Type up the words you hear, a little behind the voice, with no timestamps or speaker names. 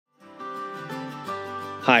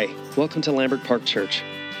Hi, welcome to Lambert Park Church.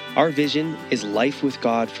 Our vision is life with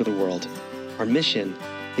God for the world. Our mission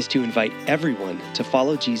is to invite everyone to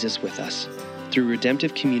follow Jesus with us through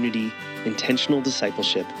redemptive community, intentional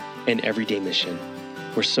discipleship, and everyday mission.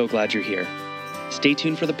 We're so glad you're here. Stay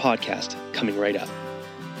tuned for the podcast coming right up.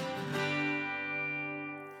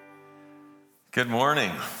 Good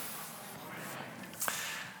morning.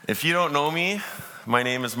 If you don't know me, my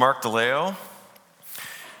name is Mark DeLeo.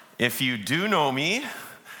 If you do know me,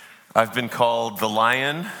 I've been called the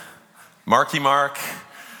Lion, Marky Mark,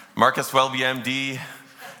 Marcus Welby MD,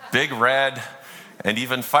 Big Red, and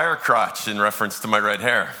even Fire Crotch in reference to my red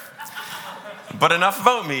hair. But enough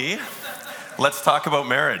about me. Let's talk about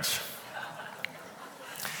marriage.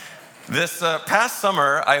 This past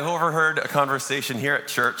summer, I overheard a conversation here at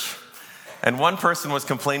church, and one person was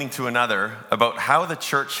complaining to another about how the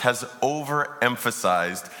church has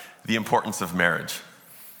overemphasized the importance of marriage.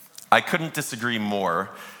 I couldn't disagree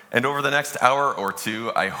more, and over the next hour or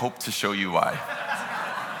two, I hope to show you why.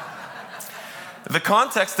 The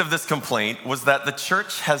context of this complaint was that the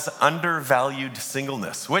church has undervalued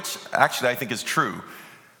singleness, which actually I think is true,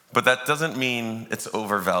 but that doesn't mean it's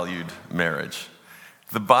overvalued marriage.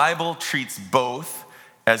 The Bible treats both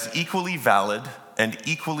as equally valid and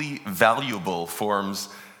equally valuable forms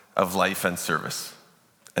of life and service,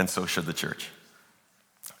 and so should the church.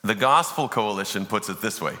 The Gospel Coalition puts it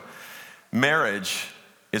this way: marriage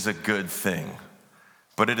is a good thing,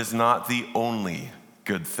 but it is not the only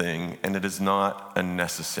good thing, and it is not a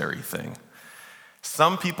necessary thing.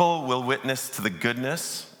 Some people will witness to the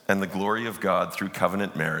goodness and the glory of God through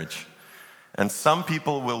covenant marriage, and some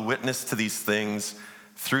people will witness to these things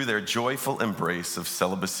through their joyful embrace of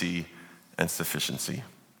celibacy and sufficiency.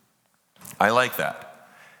 I like that,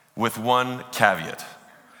 with one caveat.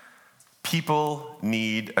 People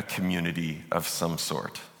need a community of some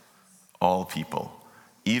sort. All people,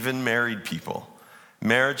 even married people.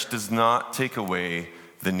 Marriage does not take away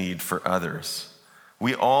the need for others.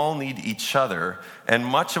 We all need each other, and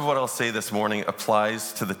much of what I'll say this morning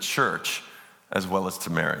applies to the church as well as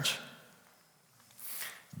to marriage.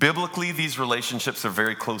 Biblically, these relationships are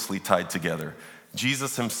very closely tied together.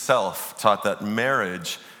 Jesus himself taught that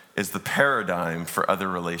marriage is the paradigm for other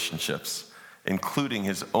relationships, including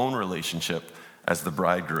his own relationship as the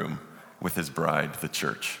bridegroom with his bride, the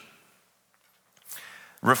church.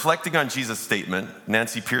 Reflecting on Jesus' statement,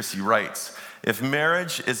 Nancy Pearcey writes, "If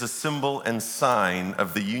marriage is a symbol and sign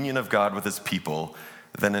of the union of God with his people,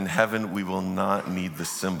 then in heaven we will not need the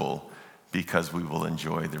symbol because we will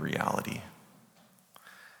enjoy the reality."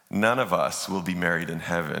 None of us will be married in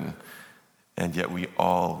heaven, and yet we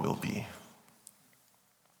all will be.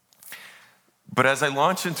 But as I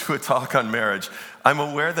launch into a talk on marriage, I'm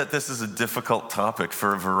aware that this is a difficult topic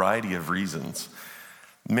for a variety of reasons.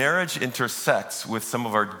 Marriage intersects with some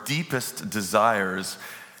of our deepest desires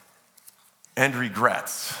and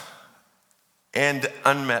regrets and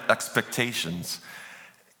unmet expectations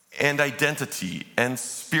and identity and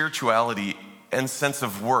spirituality and sense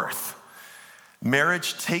of worth.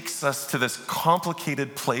 Marriage takes us to this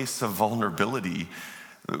complicated place of vulnerability,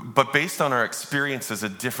 but based on our experiences, a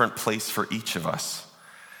different place for each of us.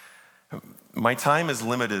 My time is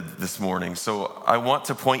limited this morning, so I want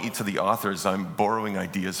to point you to the authors I'm borrowing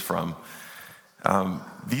ideas from.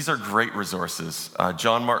 These are great resources.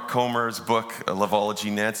 John Mark Comer's book,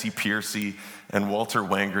 Loveology, Nancy Pearcey, and Walter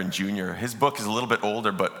Wangerin Jr. His book is a little bit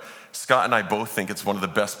older, but Scott and I both think it's one of the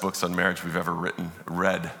best books on marriage we've ever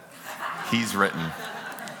read. He's written.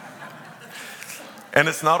 And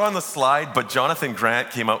it's not on the slide, but Jonathan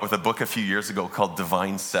Grant came out with a book a few years ago called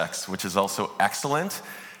Divine Sex, which is also excellent,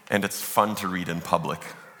 and it's fun to read in public.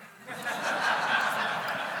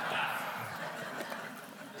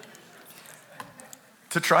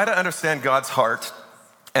 To try to understand God's heart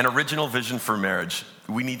and original vision for marriage,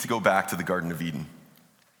 we need to go back to the Garden of Eden.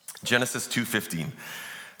 Genesis 2:15.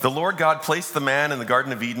 The Lord God placed the man in the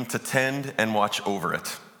Garden of Eden to tend and watch over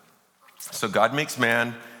it. So God makes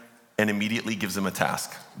man and immediately gives him a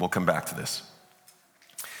task. We'll come back to this.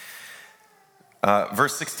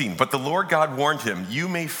 Verse 16, but the Lord God warned him, "You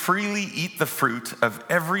may freely eat the fruit of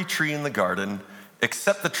every tree in the garden,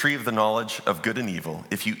 except the tree of the knowledge of good and evil.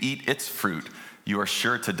 If you eat its fruit, you are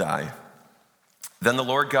sure to die." Then the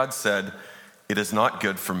Lord God said, "It is not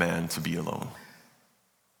good for man to be alone."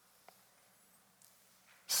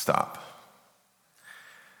 Stop.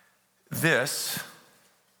 This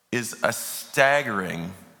is a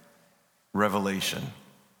staggering revelation.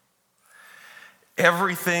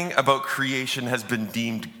 Everything about creation has been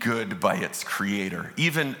deemed good by its creator,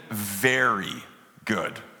 even very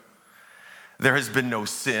good. There has been no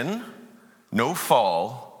sin, no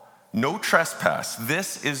fall, no trespass.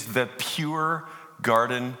 This is the pure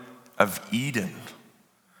Garden of Eden.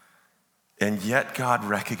 And yet God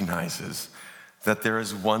recognizes that there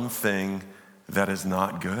is one thing that is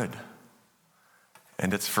not good,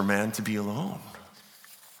 and it's for man to be alone.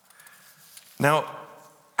 Now,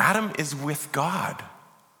 Adam is with God,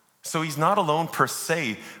 so he's not alone per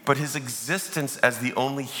se, but his existence as the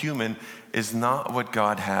only human is not what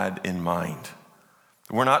God had in mind.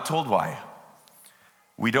 We're not told why.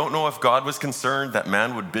 We don't know if God was concerned that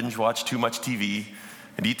man would binge watch too much TV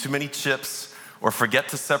and eat too many chips or forget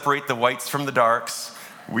to separate the whites from the darks.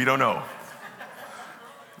 We don't know.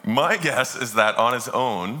 My guess is that on his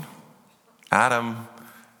own, Adam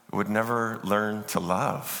would never learn to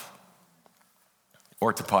love,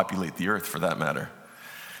 or to populate the earth for that matter.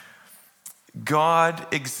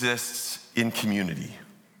 God exists in community,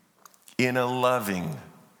 in a loving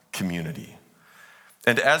community.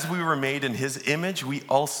 And as we were made in his image, we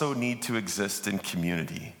also need to exist in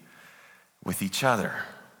community with each other.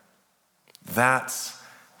 That's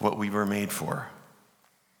what we were made for.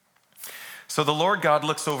 So the Lord God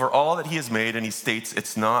looks over all that he has made and he states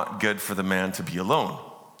it's not good for the man to be alone.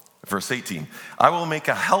 Verse 18, I will make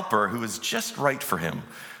a helper who is just right for him.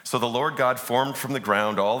 So the Lord God formed from the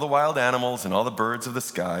ground all the wild animals and all the birds of the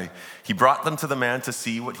sky. He brought them to the man to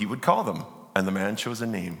see what he would call them. And the man chose a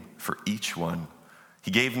name for each one.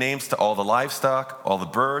 He gave names to all the livestock, all the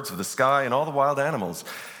birds of the sky, and all the wild animals.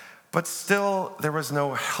 But still, there was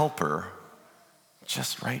no helper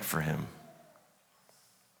just right for him.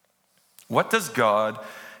 What does God,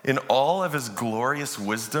 in all of his glorious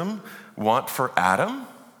wisdom, want for Adam?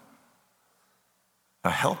 A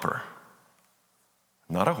helper.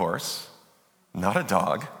 Not a horse, not a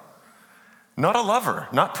dog, not a lover,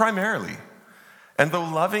 not primarily. And though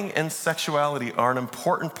loving and sexuality are an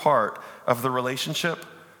important part of the relationship,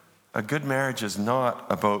 a good marriage is not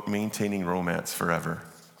about maintaining romance forever.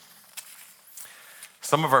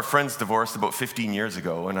 Some of our friends divorced about 15 years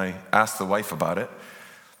ago, and I asked the wife about it.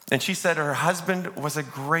 And she said her husband was a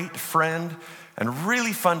great friend and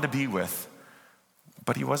really fun to be with,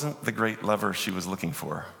 but he wasn't the great lover she was looking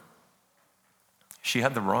for. She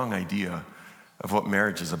had the wrong idea of what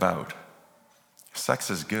marriage is about. Sex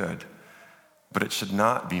is good, but it should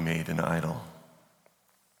not be made an idol.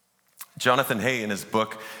 Jonathan Hay, in his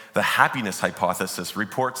book, The Happiness Hypothesis,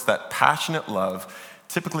 reports that passionate love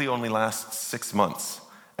typically only lasts 6 months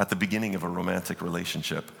at the beginning of a romantic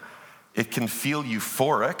relationship. It can feel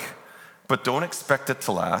euphoric, but don't expect it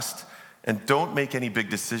to last, and don't make any big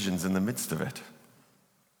decisions in the midst of it.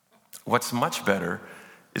 What's much better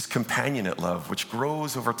is companionate love, which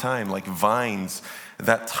grows over time like vines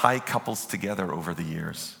that tie couples together over the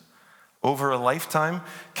years. Over a lifetime,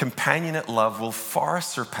 companionate love will far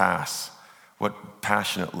surpass what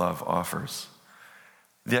passionate love offers.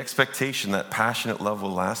 The expectation that passionate love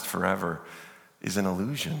will last forever is an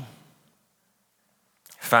illusion.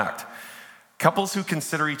 In fact, couples who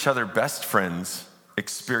consider each other best friends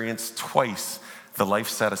experience twice the life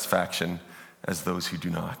satisfaction as those who do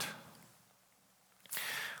not.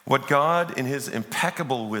 What God, in his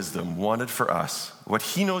impeccable wisdom, wanted for us, what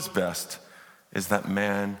he knows best, is that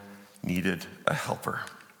man needed a helper.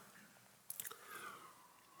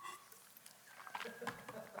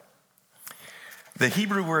 The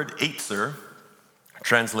Hebrew word etzer,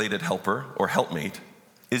 translated helper or helpmate,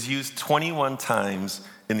 is used 21 times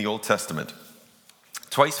in the Old Testament.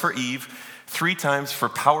 Twice for Eve, 3 times for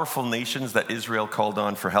powerful nations that Israel called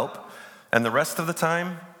on for help, and the rest of the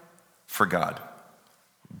time for God.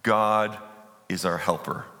 God is our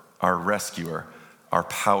helper, our rescuer, our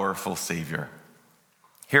powerful Savior.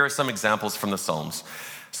 Here are some examples from the Psalms.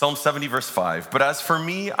 Psalm 70, verse 5, but as for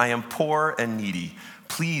me, I am poor and needy.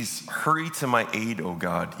 Please hurry to my aid, O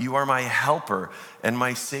God. You are my helper and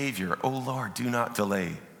my Savior. O Lord, do not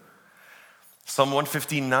delay. Psalm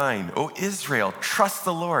 159, O Israel, trust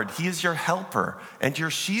the Lord. He is your helper and your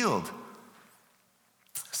shield.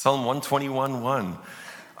 Psalm 121:1,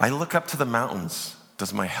 I look up to the mountains.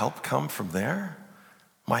 Does my help come from there?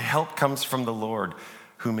 My help comes from the Lord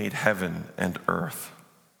who made heaven and earth.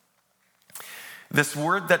 This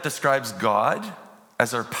word that describes God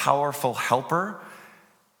as our powerful helper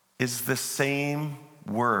is the same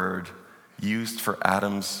word used for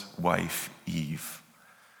Adam's wife, Eve.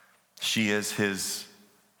 She is his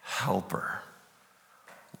helper.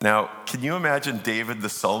 Now, can you imagine David the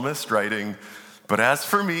psalmist writing, but as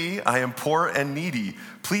for me, I am poor and needy.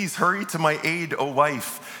 Please hurry to my aid, O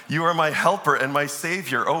wife. You are my helper and my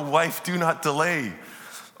Savior. O wife, do not delay.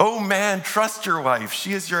 O man, trust your wife.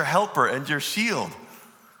 She is your helper and your shield.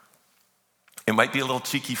 It might be a little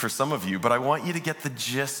cheeky for some of you, but I want you to get the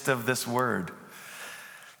gist of this word.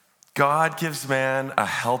 God gives man a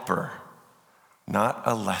helper, not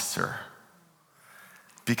a lesser.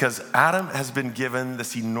 Because Adam has been given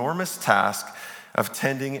this enormous task of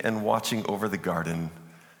tending and watching over the garden,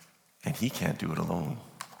 and he can't do it alone.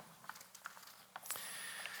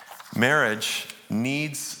 Marriage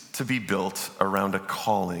needs to be built around a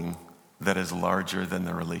calling that is larger than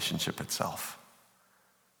the relationship itself.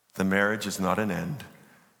 The marriage is not an end,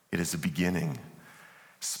 it is a beginning.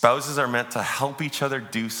 Spouses are meant to help each other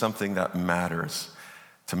do something that matters,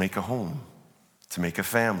 to make a home, to make a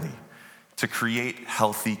family, to create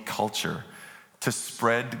healthy culture, to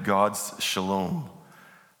spread God's shalom,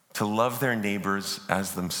 to love their neighbors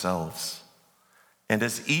as themselves. And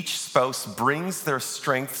as each spouse brings their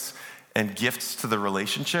strengths and gifts to the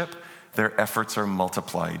relationship, their efforts are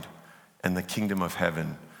multiplied and the kingdom of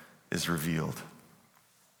heaven is revealed.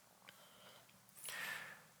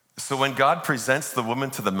 So when God presents the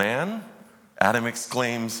woman to the man, Adam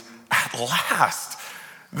exclaims, "At last!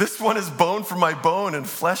 This one is bone from my bone and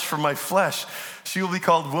flesh from my flesh. She will be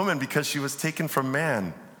called woman because she was taken from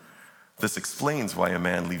man." This explains why a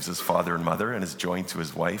man leaves his father and mother and is joined to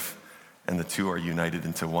his wife, and the two are united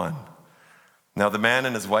into one. Now the man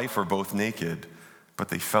and his wife were both naked, but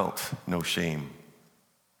they felt no shame.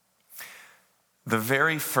 The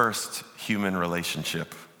very first human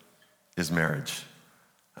relationship is marriage,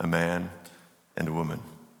 a man and a woman.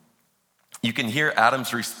 You can hear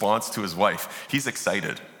Adam's response to his wife. He's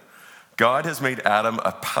excited. God has made Adam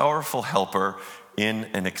a powerful helper in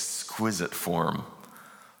an exquisite form.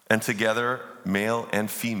 And together, male and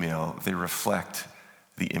female, they reflect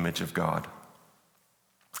the image of God.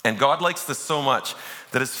 And God likes this so much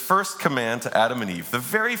that his first command to Adam and Eve, the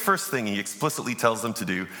very first thing he explicitly tells them to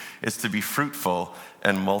do, is to be fruitful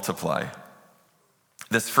and multiply.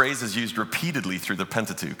 This phrase is used repeatedly through the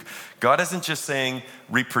Pentateuch. God isn't just saying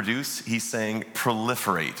reproduce, he's saying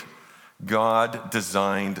proliferate. God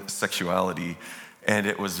designed sexuality, and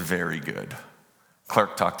it was very good.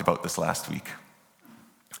 Clark talked about this last week.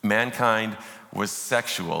 Mankind was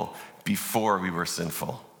sexual before we were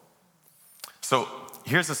sinful. So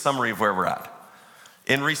here's a summary of where we're at.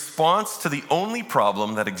 In response to the only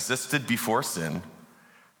problem that existed before sin,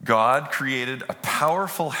 God created a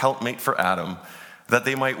powerful helpmate for Adam that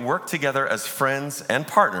they might work together as friends and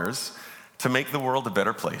partners to make the world a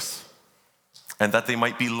better place, and that they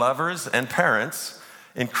might be lovers and parents,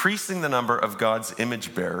 increasing the number of God's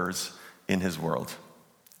image bearers in his world.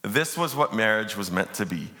 This was what marriage was meant to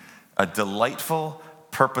be, a delightful,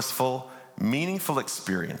 purposeful, meaningful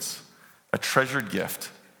experience, a treasured gift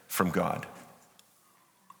from God.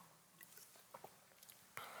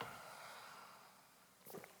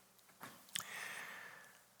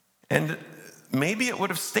 And maybe it would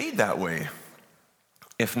have stayed that way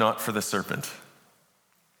if not for the serpent.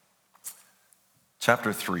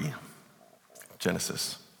 Chapter 3,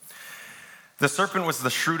 Genesis. The serpent was the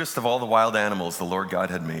shrewdest of all the wild animals the Lord God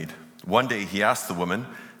had made. One day he asked the woman,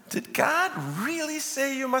 "Did God really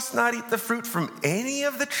say you must not eat the fruit from any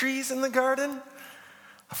of the trees in the garden?"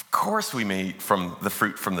 "Of course we may eat from the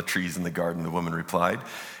fruit from the trees in the garden," the woman replied.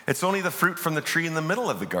 "It's only the fruit from the tree in the middle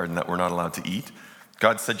of the garden that we're not allowed to eat.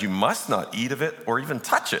 God said you must not eat of it or even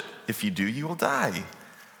touch it. If you do, you will die."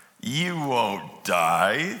 "You won't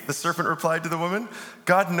die," the serpent replied to the woman.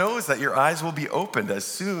 "God knows that your eyes will be opened as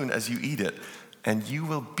soon as you eat it, and you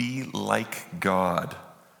will be like God,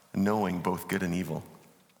 knowing both good and evil."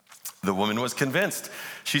 The woman was convinced.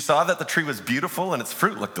 She saw that the tree was beautiful and its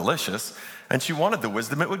fruit looked delicious, and she wanted the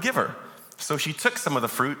wisdom it would give her. So she took some of the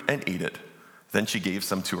fruit and ate it. Then she gave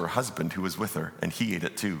some to her husband who was with her, and he ate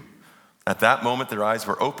it too. At that moment, their eyes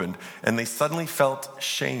were opened, and they suddenly felt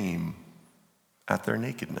shame at their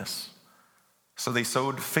nakedness. So they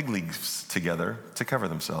sewed fig leaves together to cover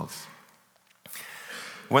themselves.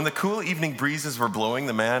 When the cool evening breezes were blowing,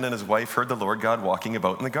 the man and his wife heard the Lord God walking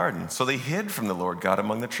about in the garden. So they hid from the Lord God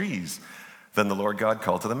among the trees. Then the Lord God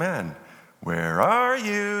called to the man, "Where are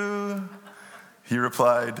you?" He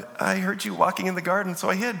replied, "I heard you walking in the garden,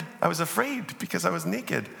 so I hid. I was afraid because I was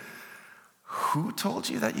naked." "Who told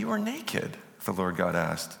you that you were naked?" the Lord God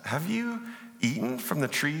asked. "Have you eaten from the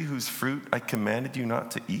tree whose fruit I commanded you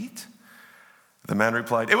not to eat?" The man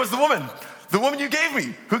replied, "It was the woman you gave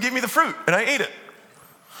me, who gave me the fruit, and I ate it."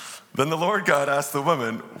 Then the Lord God asked the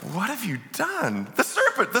woman, "What have you done?" The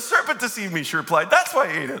serpent deceived me," she replied. "That's why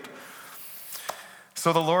I ate it."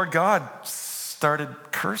 So the Lord God started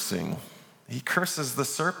cursing. He curses the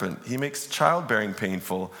serpent. He makes childbearing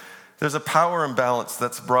painful. There's a power imbalance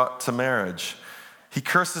that's brought to marriage. He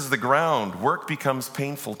curses the ground. Work becomes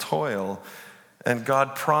painful toil. And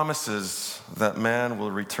God promises that man will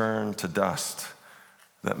return to dust,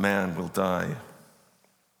 that man will die.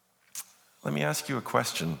 Let me ask you a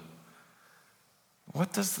question.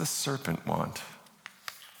 What does the serpent want?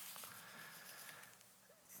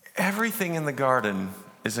 Everything in the garden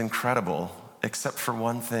is incredible except for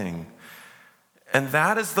one thing. And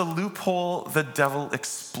that is the loophole the devil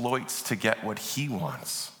exploits to get what he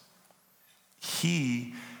wants.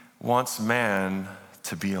 He wants man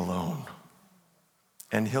to be alone.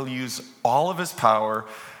 And he'll use all of his power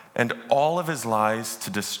and all of his lies to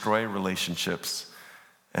destroy relationships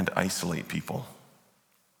and isolate people.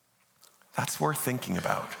 That's worth thinking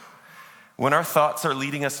about. When our thoughts are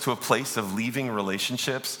leading us to a place of leaving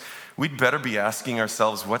relationships, we'd better be asking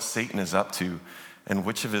ourselves what Satan is up to and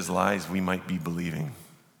which of his lies we might be believing.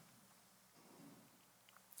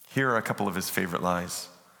 Here are a couple of his favorite lies.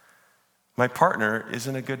 My partner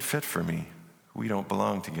isn't a good fit for me. We don't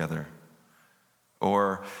belong together.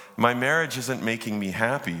 Or, my marriage isn't making me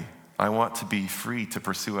happy. I want to be free to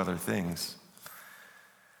pursue other things.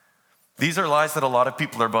 These are lies that a lot of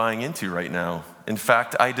people are buying into right now. In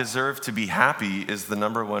fact, I deserve to be happy is the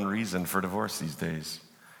number one reason for divorce these days.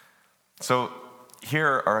 So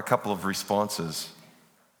here are a couple of responses.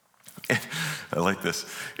 I like this.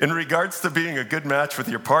 In regards to being a good match with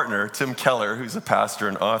your partner, Tim Keller, who's a pastor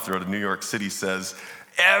and author out of New York City, says,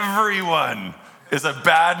 everyone is a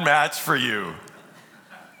bad match for you.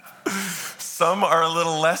 Some are a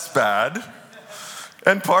little less bad.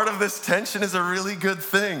 And part of this tension is a really good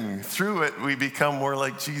thing. Through it, we become more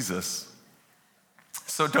like Jesus.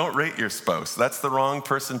 So don't rate your spouse. That's the wrong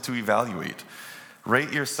person to evaluate.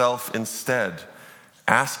 Rate yourself instead.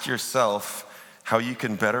 Ask yourself how you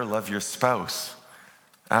can better love your spouse.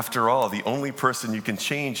 After all, the only person you can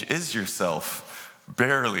change is yourself.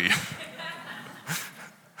 Barely.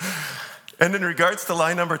 And in regards to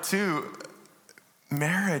lie number 2,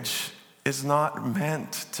 marriage is not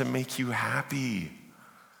meant to make you happy.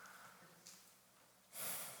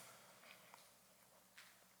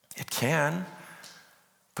 It can,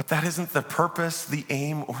 but that isn't the purpose, the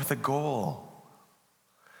aim, or the goal.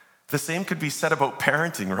 The same could be said about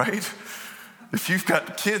parenting, right? If you've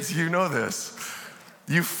got kids, you know this.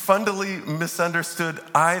 You fundamentally misunderstood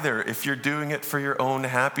either if you're doing it for your own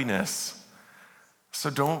happiness.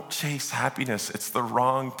 So don't chase happiness. It's the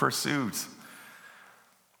wrong pursuit.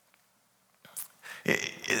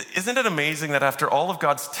 Isn't it amazing that after all of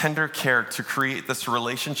God's tender care to create this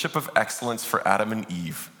relationship of excellence for Adam and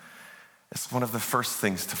Eve, it's one of the first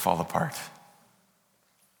things to fall apart?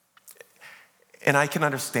 And I can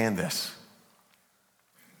understand this.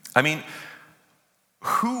 I mean,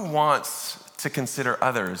 who wants to consider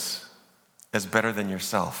others as better than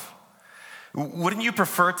yourself? Wouldn't you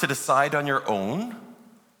prefer to decide on your own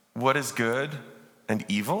what is good and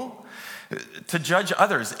evil? To judge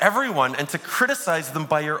others, everyone, and to criticize them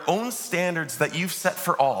by your own standards that you've set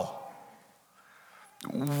for all?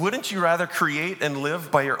 Wouldn't you rather create and live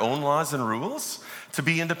by your own laws and rules, to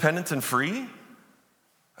be independent and free?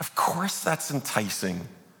 Of course that's enticing.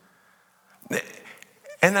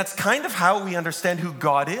 And that's kind of how we understand who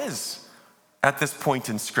God is at this point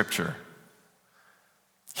in Scripture.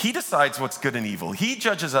 He decides what's good and evil. He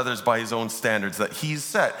judges others by his own standards that he's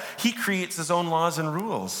set. He creates his own laws and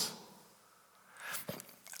rules.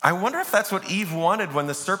 I wonder if that's what Eve wanted when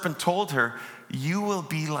the serpent told her, you will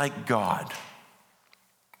be like God.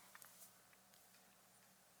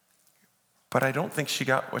 But I don't think she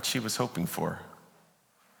got what she was hoping for.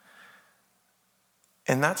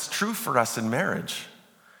 And that's true for us in marriage.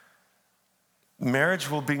 Marriage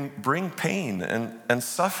will bring pain and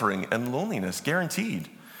suffering and loneliness, guaranteed.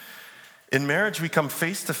 In marriage, we come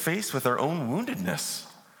face to face with our own woundedness,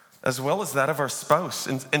 as well as that of our spouse.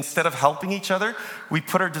 Instead of helping each other, we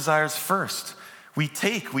put our desires first. We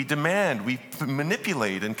take, we demand, we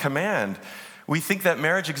manipulate and command. We think that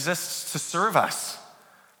marriage exists to serve us.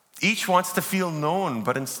 Each wants to feel known,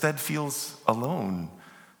 but instead feels alone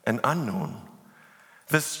and unknown.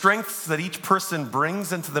 The strengths that each person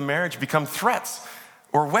brings into the marriage become threats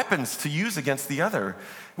or weapons to use against the other.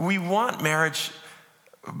 We want marriage,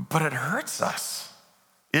 but it hurts us.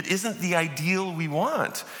 It isn't the ideal we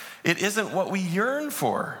want. It isn't what we yearn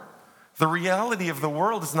for. The reality of the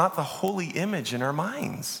world is not the holy image in our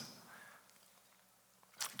minds.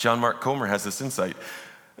 John Mark Comer has this insight.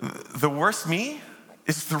 The worst me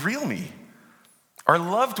is the real me. Our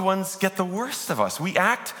loved ones get the worst of us. We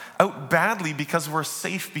act out badly because we're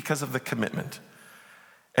safe because of the commitment.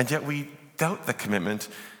 And yet we doubt the commitment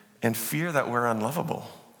and fear that we're unlovable.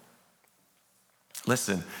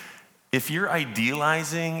 Listen, if you're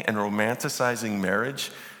idealizing and romanticizing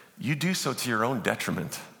marriage, you do so to your own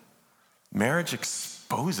detriment. Marriage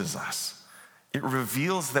exposes us. It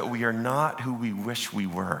reveals that we are not who we wish we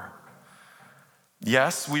were.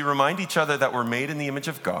 Yes, we remind each other that we're made in the image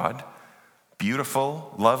of God,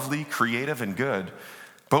 beautiful, lovely, creative, and good.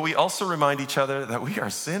 But we also remind each other that we are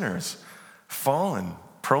sinners, fallen,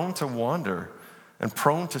 prone to wander, and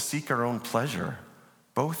prone to seek our own pleasure.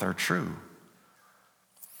 Both are true.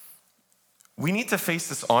 We need to face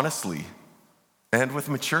this honestly and with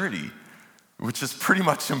maturity, which is pretty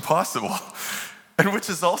much impossible, and which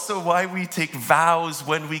is also why we take vows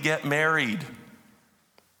when we get married.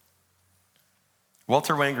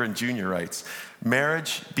 Walter Wangerin Jr. writes,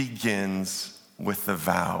 "Marriage begins with the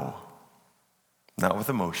vow, not with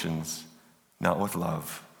emotions, not with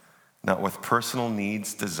love, not with personal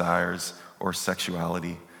needs, desires, or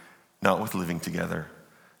sexuality, not with living together,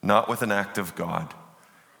 not with an act of God.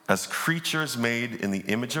 As creatures made in the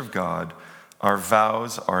image of God, our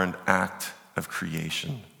vows are an act of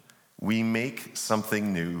creation. We make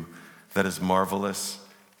something new that is marvelous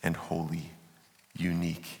and holy,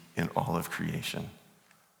 unique in all of creation."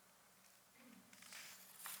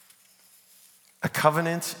 A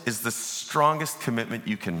covenant is the strongest commitment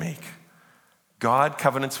you can make. God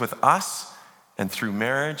covenants with us, and through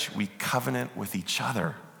marriage, we covenant with each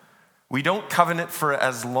other. We don't covenant for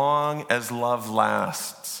as long as love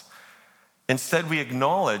lasts. Instead, we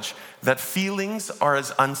acknowledge that feelings are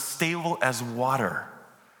as unstable as water,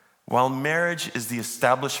 while marriage is the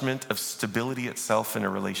establishment of stability itself in a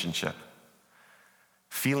relationship.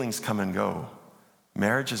 Feelings come and go.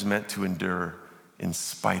 Marriage is meant to endure in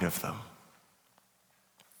spite of them.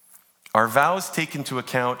 Our vows take into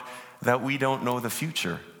account that we don't know the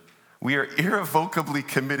future. We are irrevocably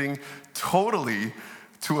committing totally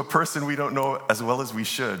to a person we don't know as well as we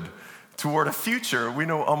should, toward a future we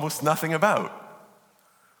know almost nothing about.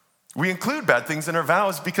 We include bad things in our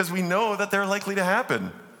vows because we know that they're likely to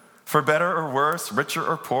happen, for better or worse, richer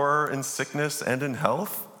or poorer, in sickness and in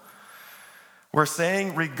health. We're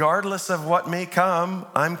saying, regardless of what may come,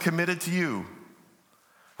 I'm committed to you.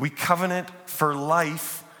 We covenant for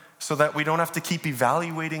life so that we don't have to keep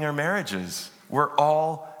evaluating our marriages. We're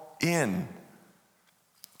all in,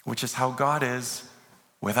 which is how God is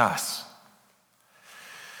with us.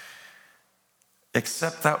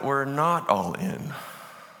 Except that we're not all in,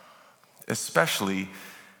 especially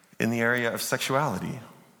in the area of sexuality.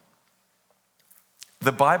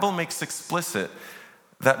 The Bible makes explicit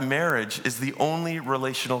that marriage is the only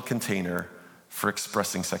relational container for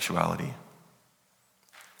expressing sexuality.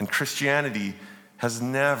 And Christianity has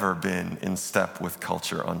never been in step with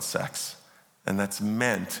culture on sex, and that's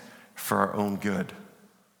meant for our own good.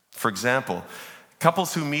 For example,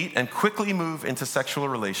 couples who meet and quickly move into sexual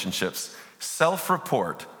relationships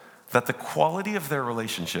self-report that the quality of their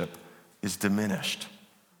relationship is diminished.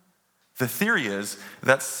 The theory is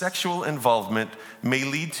that sexual involvement may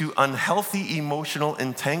lead to unhealthy emotional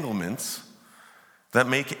entanglements that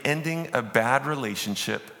make ending a bad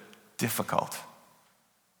relationship difficult.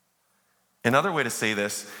 Another way to say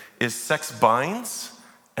this is sex binds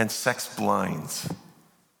and sex blinds.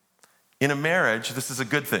 In a marriage, this is a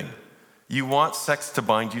good thing. You want sex to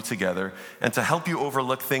bind you together and to help you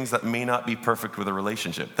overlook things that may not be perfect with a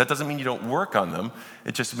relationship. That doesn't mean you don't work on them.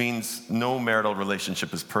 It just means no marital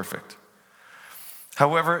relationship is perfect.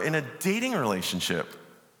 However, in a dating relationship,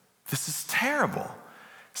 this is terrible.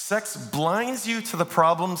 Sex blinds you to the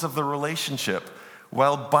problems of the relationship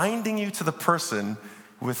while binding you to the person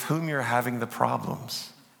with whom you're having the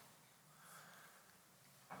problems.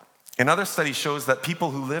 Another study shows that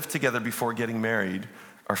people who live together before getting married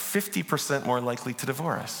are 50% more likely to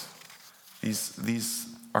divorce. These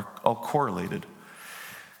are all correlated.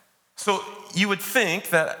 So you would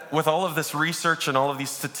think that with all of this research and all of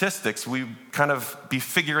these statistics, we'd kind of be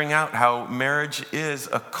figuring out how marriage is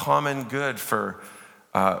a common good for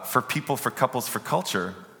people, for couples, for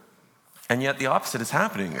culture. And yet the opposite is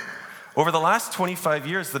happening. Over the last 25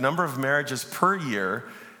 years, the number of marriages per year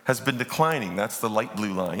has been declining. That's the light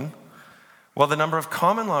blue line. While the number of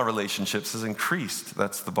common law relationships has increased.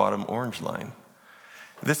 That's the bottom orange line.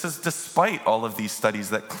 This is despite all of these studies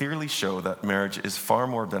that clearly show that marriage is far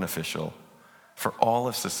more beneficial for all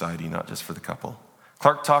of society, not just for the couple.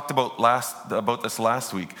 Clark talked about this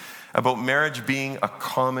last week, about marriage being a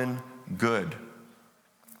common good.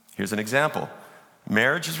 Here's an example.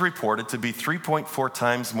 Marriage is reported to be 3.4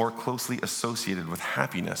 times more closely associated with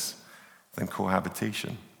happiness than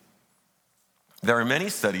cohabitation. There are many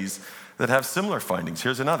studies that have similar findings.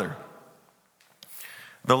 Here's another.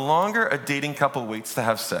 The longer a dating couple waits to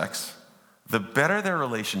have sex, the better their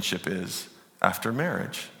relationship is after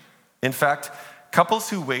marriage. In fact,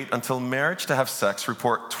 couples who wait until marriage to have sex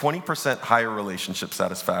report 20% higher relationship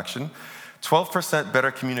satisfaction, 12%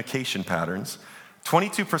 better communication patterns,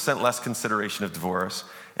 22% less consideration of divorce,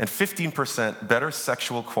 and 15% better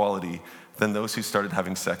sexual quality than those who started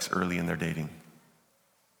having sex early in their dating.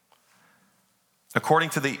 According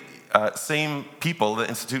to the same people, the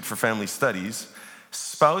Institute for Family Studies,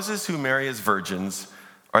 spouses who marry as virgins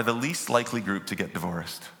are the least likely group to get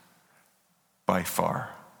divorced, by far.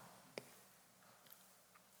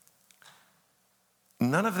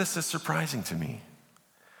 None of this is surprising to me.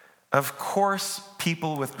 Of course,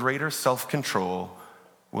 people with greater self-control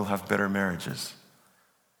will have better marriages.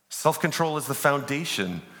 Self-control is the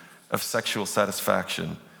foundation of sexual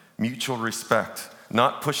satisfaction, mutual respect,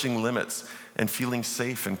 not pushing limits, and feeling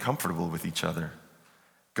safe and comfortable with each other.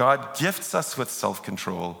 God gifts us with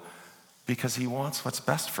self-control because he wants what's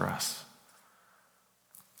best for us.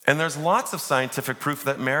 And there's lots of scientific proof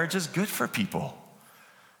that marriage is good for people.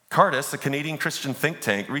 Cardis, a Canadian Christian think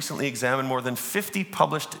tank, recently examined more than 50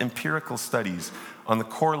 published empirical studies on the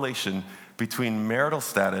correlation between marital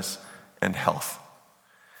status and health.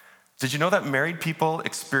 Did you know that married people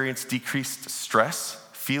experience decreased stress,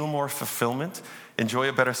 feel more fulfillment, enjoy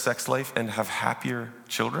a better sex life, and have happier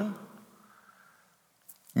children?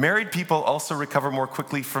 Married people also recover more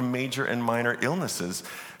quickly from major and minor illnesses.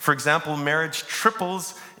 For example, marriage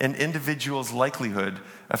triples an individual's likelihood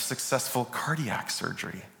of successful cardiac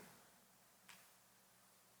surgery.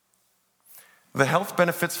 The health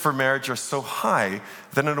benefits for marriage are so high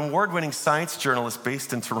that an award-winning science journalist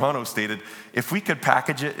based in Toronto stated, if we could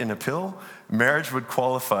package it in a pill, marriage would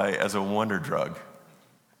qualify as a wonder drug.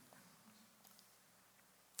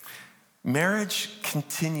 Marriage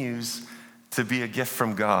continues to be a gift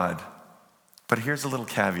from God, but here's a little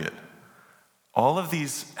caveat. All of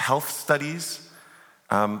these health studies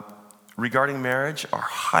regarding marriage are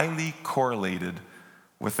highly correlated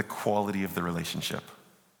with the quality of the relationship.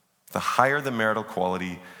 The higher the marital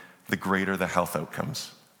quality, the greater the health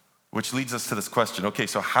outcomes. Which leads us to this question. Okay,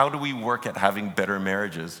 so how do we work at having better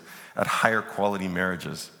marriages, at higher quality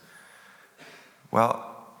marriages?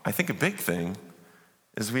 Well, I think a big thing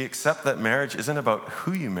is we accept that marriage isn't about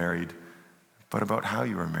who you married, but about how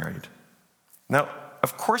you were married. Now,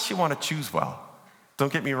 of course you want to choose well.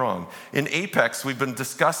 Don't get me wrong. In Apex, we've been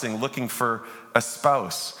discussing looking for a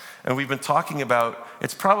spouse. And we've been talking about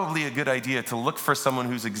it's probably a good idea to look for someone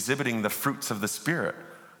who's exhibiting the fruits of the Spirit.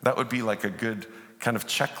 That would be like a good kind of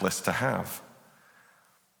checklist to have.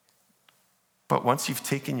 But once you've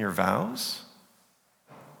taken your vows,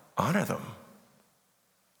 honor them.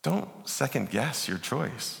 Don't second guess your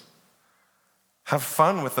choice. Have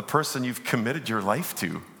fun with the person you've committed your life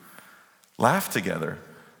to. Laugh together.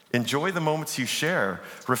 Enjoy the moments you share.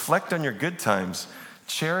 Reflect on your good times.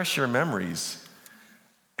 Cherish your memories.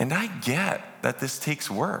 And I get that this takes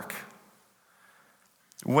work.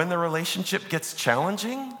 When the relationship gets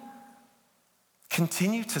challenging,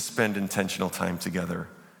 continue to spend intentional time together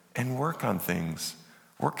and work on things.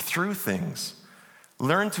 Work through things.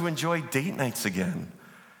 Learn to enjoy date nights again.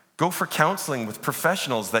 Go for counseling with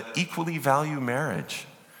professionals that equally value marriage.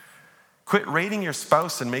 Quit rating your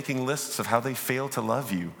spouse and making lists of how they fail to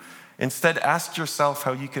love you. Instead, ask yourself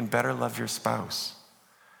how you can better love your spouse.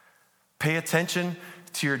 Pay attention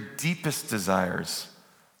to your deepest desires,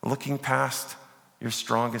 looking past your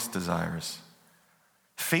strongest desires.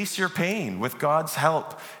 Face your pain with God's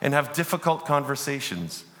help and have difficult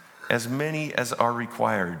conversations, as many as are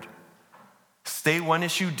required. Stay one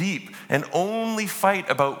issue deep and only fight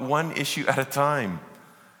about one issue at a time.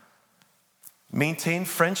 Maintain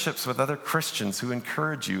friendships with other Christians who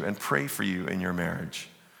encourage you and pray for you in your marriage.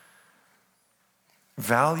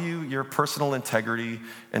 Value your personal integrity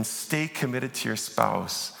and stay committed to your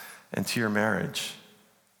spouse and to your marriage.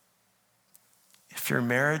 If your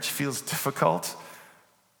marriage feels difficult,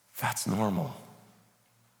 that's normal.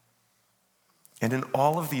 And in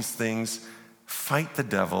all of these things, fight the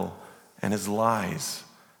devil and his lies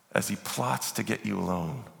as he plots to get you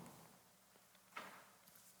alone.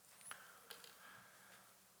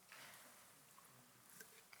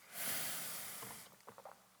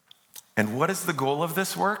 And what is the goal of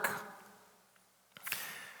this work?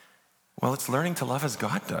 Well, it's learning to love as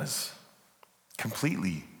God does,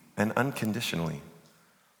 completely and unconditionally.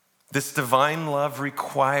 This divine love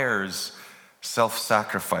requires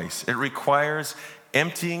self-sacrifice. It requires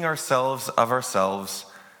emptying ourselves of ourselves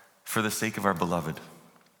for the sake of our beloved.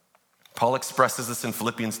 Paul expresses this in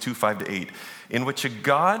Philippians 2:5-8, in which a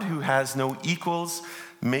God who has no equals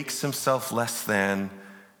makes himself less than,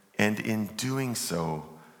 and in doing so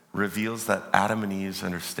reveals that Adam and Eve's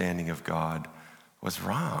understanding of God was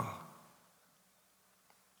wrong.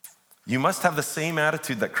 You must have the same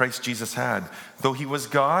attitude that Christ Jesus had. Though he was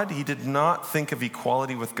God, he did not think of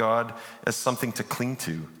equality with God as something to cling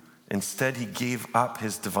to. Instead, he gave up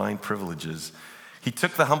his divine privileges. He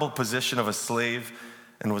took the humble position of a slave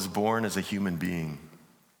and was born as a human being.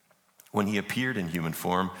 When he appeared in human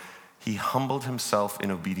form, he humbled himself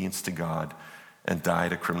in obedience to God and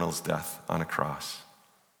died a criminal's death on a cross.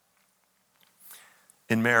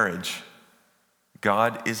 In marriage,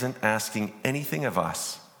 God isn't asking anything of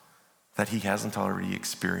us that he hasn't already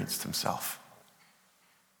experienced himself.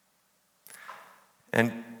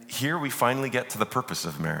 And here we finally get to the purpose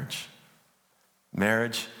of marriage.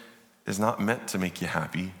 Marriage is not meant to make you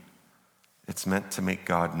happy. It's meant to make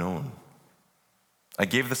God known. I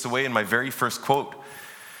gave this away in my very first quote,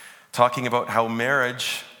 talking about how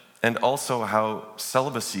marriage and also how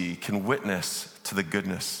celibacy can witness to the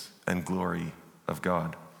goodness and glory of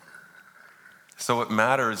God. So it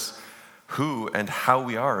matters who and how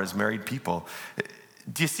we are as married people.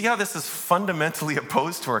 Do you see how this is fundamentally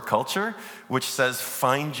opposed to our culture, which says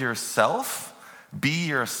find yourself,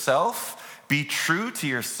 be true to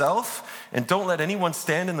yourself, and don't let anyone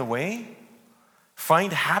stand in the way?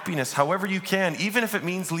 Find happiness however you can, even if it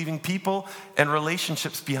means leaving people and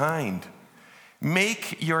relationships behind.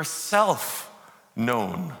 Make yourself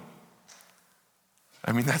known.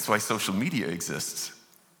 I mean, that's why social media exists.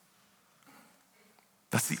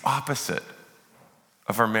 That's the opposite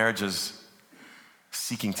of our marriages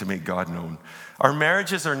seeking to make God known. Our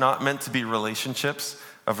marriages are not meant to be relationships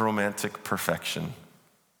of romantic perfection.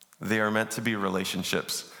 They are meant to be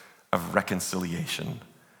relationships of reconciliation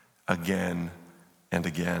again and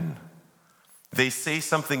again. They say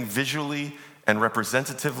something visually and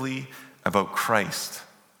representatively about Christ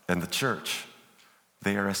and the church.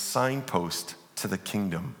 They are a signpost to the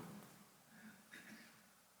kingdom.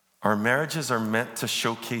 Our marriages are meant to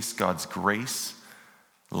showcase God's grace,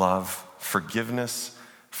 love, forgiveness,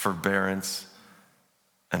 forbearance,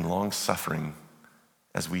 and long-suffering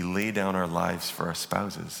as we lay down our lives for our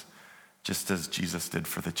spouses, just as Jesus did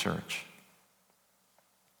for the church.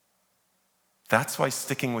 That's why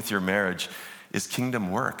sticking with your marriage is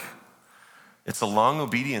kingdom work. It's a long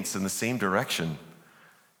obedience in the same direction.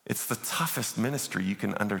 It's the toughest ministry you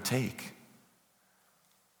can undertake.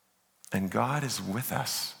 And God is with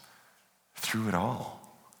us through it all.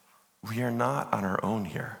 We are not on our own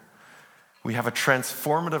here. We have a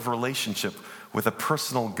transformative relationship with a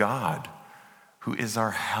personal God who is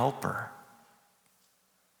our helper.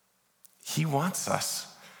 He wants us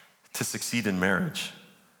to succeed in marriage,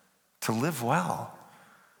 to live well,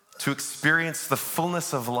 to experience the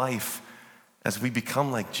fullness of life as we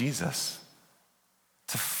become like Jesus,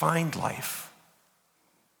 to find life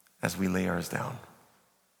as we lay ours down.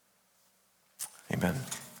 Amen.